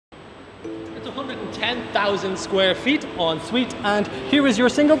It's 110,000 square feet en suite, and here is your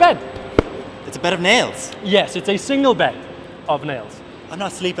single bed. It's a bed of nails. Yes, it's a single bed of nails. I'm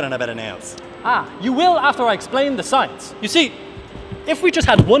not sleeping on a bed of nails. Ah, you will after I explain the science. You see, if we just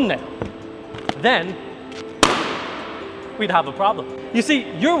had one nail, then we'd have a problem. You see,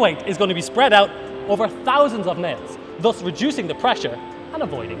 your weight is going to be spread out over thousands of nails, thus reducing the pressure and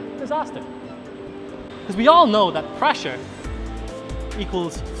avoiding disaster. Because we all know that pressure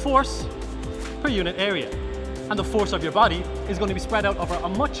equals force per unit area. And the force of your body is going to be spread out over a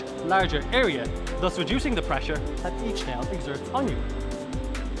much larger area, thus reducing the pressure that each nail exerts on you.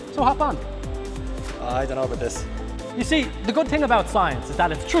 So hop on. I don't know about this. You see, the good thing about science is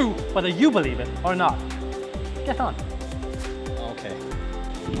that it's true whether you believe it or not. Get on. Okay.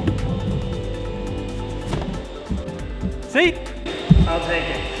 See? I'll take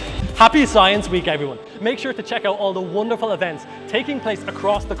it. Happy Science Week, everyone. Make sure to check out all the wonderful events taking place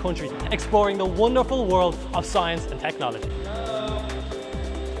across the country, exploring the wonderful world of science and technology.